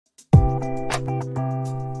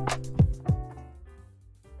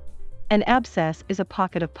An abscess is a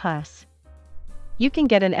pocket of pus. You can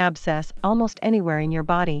get an abscess almost anywhere in your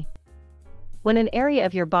body. When an area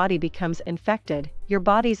of your body becomes infected, your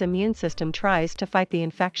body's immune system tries to fight the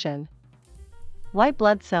infection. White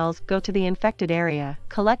blood cells go to the infected area,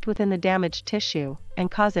 collect within the damaged tissue,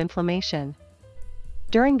 and cause inflammation.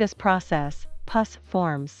 During this process, pus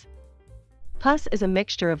forms. Pus is a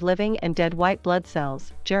mixture of living and dead white blood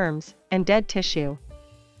cells, germs, and dead tissue.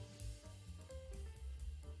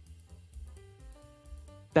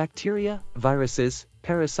 Bacteria, viruses,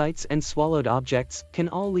 parasites and swallowed objects can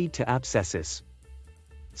all lead to abscesses.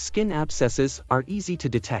 Skin abscesses are easy to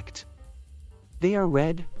detect. They are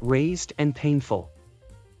red, raised and painful.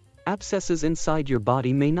 Abscesses inside your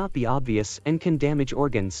body may not be obvious and can damage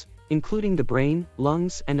organs, including the brain,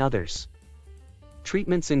 lungs and others.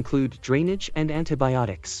 Treatments include drainage and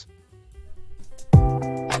antibiotics.